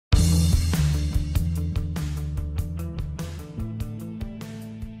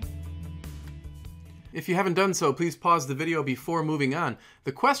If you haven't done so, please pause the video before moving on.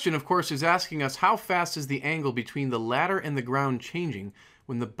 The question, of course, is asking us how fast is the angle between the ladder and the ground changing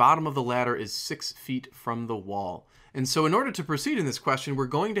when the bottom of the ladder is 6 feet from the wall. And so in order to proceed in this question, we're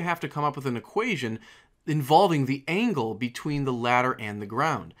going to have to come up with an equation involving the angle between the ladder and the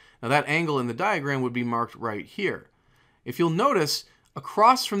ground. Now that angle in the diagram would be marked right here. If you'll notice,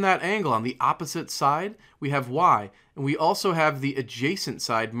 across from that angle on the opposite side, we have y, and we also have the adjacent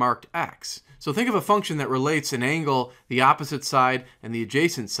side marked x. So think of a function that relates an angle, the opposite side, and the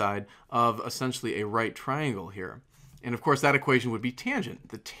adjacent side of essentially a right triangle here. And of course that equation would be tangent.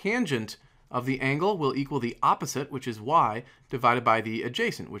 The tangent of the angle will equal the opposite, which is y, divided by the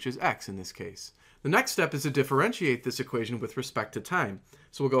adjacent, which is x in this case. The next step is to differentiate this equation with respect to time.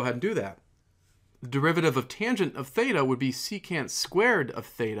 So we'll go ahead and do that. The derivative of tangent of theta would be secant squared of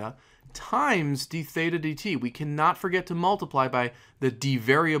theta times d theta dt. We cannot forget to multiply by the d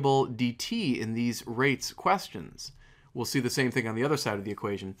variable dt in these rates questions. We'll see the same thing on the other side of the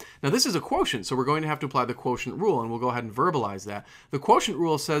equation. Now this is a quotient, so we're going to have to apply the quotient rule, and we'll go ahead and verbalize that. The quotient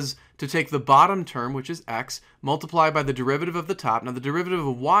rule says to take the bottom term, which is x, multiply by the derivative of the top. Now the derivative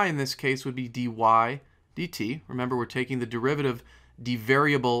of y in this case would be dy dt. Remember, we're taking the derivative d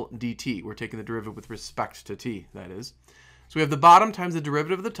variable dt. We're taking the derivative with respect to t, that is. So we have the bottom times the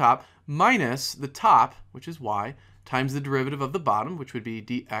derivative of the top minus the top, which is y, times the derivative of the bottom, which would be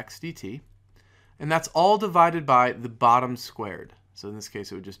dx dt. And that's all divided by the bottom squared. So in this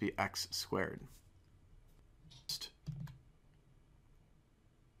case, it would just be x squared.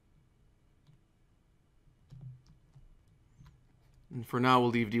 And for now, we'll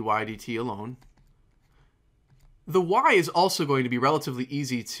leave dy dt alone. The y is also going to be relatively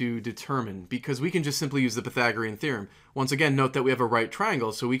easy to determine because we can just simply use the Pythagorean theorem. Once again, note that we have a right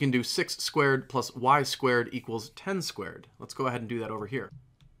triangle, so we can do 6 squared plus y squared equals 10 squared. Let's go ahead and do that over here.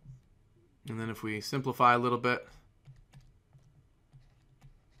 And then if we simplify a little bit,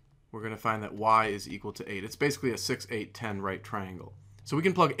 we're going to find that y is equal to 8. It's basically a 6, 8, 10 right triangle. So we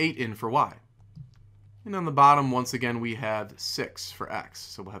can plug 8 in for y. And on the bottom, once again, we have 6 for x.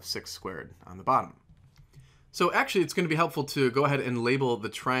 So we'll have 6 squared on the bottom. So actually, it's going to be helpful to go ahead and label the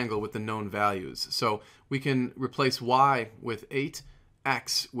triangle with the known values. So we can replace y with 8,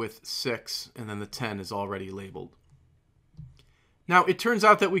 x with 6, and then the 10 is already labeled. Now, it turns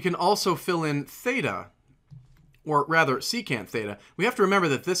out that we can also fill in theta, or rather secant theta. We have to remember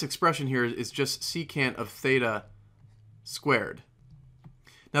that this expression here is just secant of theta squared.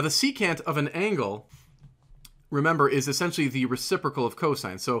 Now, the secant of an angle, remember, is essentially the reciprocal of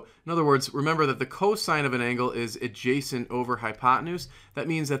cosine. So, in other words, remember that the cosine of an angle is adjacent over hypotenuse. That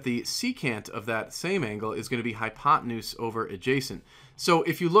means that the secant of that same angle is going to be hypotenuse over adjacent. So,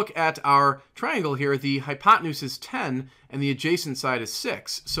 if you look at our triangle here, the hypotenuse is 10 and the adjacent side is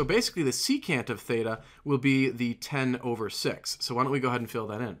 6. So, basically, the secant of theta will be the 10 over 6. So, why don't we go ahead and fill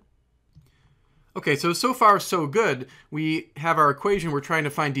that in? Okay, so far so good. We have our equation. We're trying to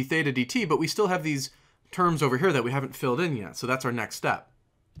find d theta dt, but we still have these terms over here that we haven't filled in yet, so that's our next step.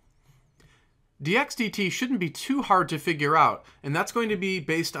 dx dt shouldn't be too hard to figure out, and that's going to be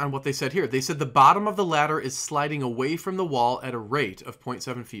based on what they said here. They said the bottom of the ladder is sliding away from the wall at a rate of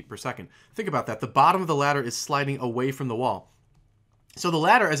 0.7 feet per second. Think about that. The bottom of the ladder is sliding away from the wall. So the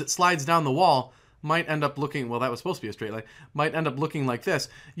ladder, as it slides down the wall, might end up looking, well, that was supposed to be a straight line, might end up looking like this.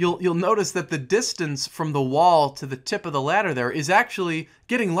 You'll notice that the distance from the wall to the tip of the ladder there is actually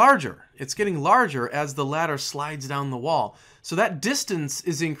getting larger. It's getting larger as the ladder slides down the wall. So that distance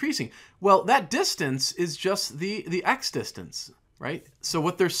is increasing. Well, that distance is just the x distance, right? So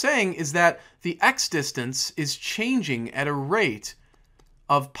what they're saying is that the x distance is changing at a rate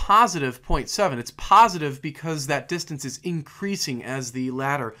of positive 0.7. It's positive because that distance is increasing as the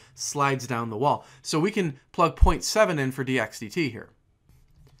ladder slides down the wall. So we can plug 0.7 in for dx dt here.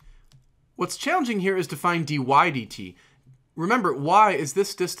 What's challenging here is to find dy dt. Remember, y is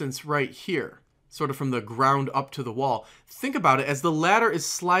this distance right here, sort of from the ground up to the wall. Think about it. As the ladder is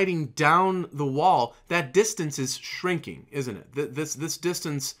sliding down the wall, that distance is shrinking, isn't it? This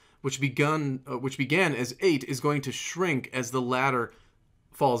distance, which began as 8, is going to shrink as the ladder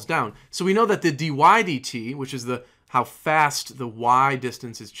falls down. So we know that the dy dt, which is how fast the y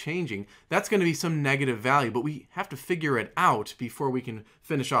distance is changing, that's going to be some negative value, but we have to figure it out before we can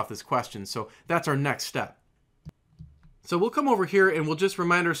finish off this question. So that's our next step. So we'll come over here and we'll just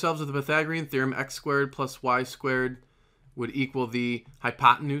remind ourselves of the Pythagorean theorem. X squared plus y squared would equal the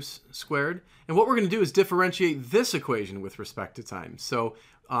hypotenuse squared. And what we're going to do is differentiate this equation with respect to time. So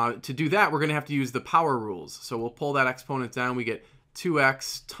to do that, we're going to have to use the power rules. So we'll pull that exponent down. We get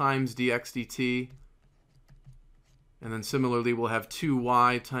 2x times dx dt. And then similarly, we'll have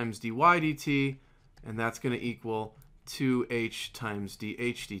 2y times dy dt And that's going to equal 2h times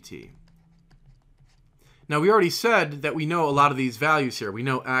dh dt. Now, we already said that we know a lot of these values here. We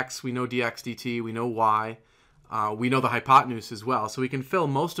know x, we know dx dt, we know y. We know the hypotenuse as well, so we can fill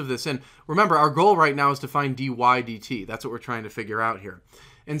most of this in. Remember, our goal right now is to find dy dt. That's what we're trying to figure out here.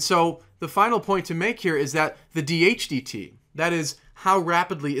 And so the final point to make here is that the dh dt, that is, how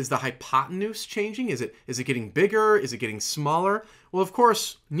rapidly is the hypotenuse changing? Is it getting bigger? Is it getting smaller? Well, of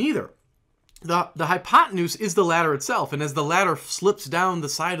course, neither. The hypotenuse is the ladder itself, and as the ladder slips down the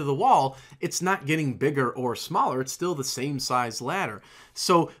side of the wall, it's not getting bigger or smaller. It's still the same size ladder.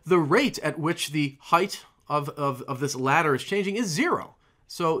 So the rate at which the height of this ladder is changing is 0.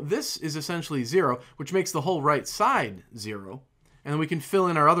 So this is essentially 0, which makes the whole right side 0. And then we can fill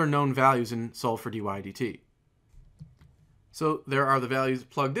in our other known values and solve for dy dt. So there are the values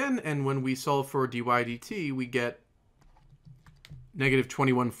plugged in, and when we solve for dy dt, we get negative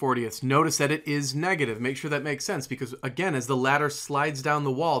 21/40. Notice that it is negative. Make sure that makes sense, because again, as the ladder slides down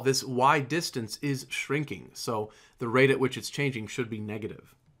the wall, this y distance is shrinking. So the rate at which it's changing should be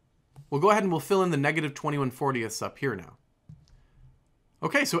negative. We'll go ahead and we'll fill in the negative 21/40 up here now.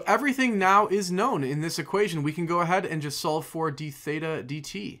 Okay, so everything now is known in this equation. We can go ahead and just solve for d theta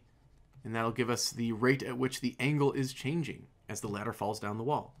dt. And that'll give us the rate at which the angle is changing as the ladder falls down the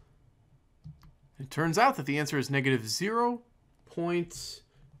wall. It turns out that the answer is negative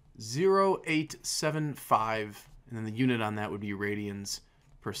 0.0875, and then the unit on that would be radians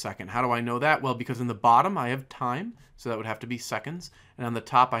per second. How do I know that? Well, because in the bottom I have time, so that would have to be seconds, and on the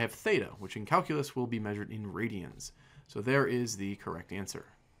top I have theta, which in calculus will be measured in radians. So there is the correct answer.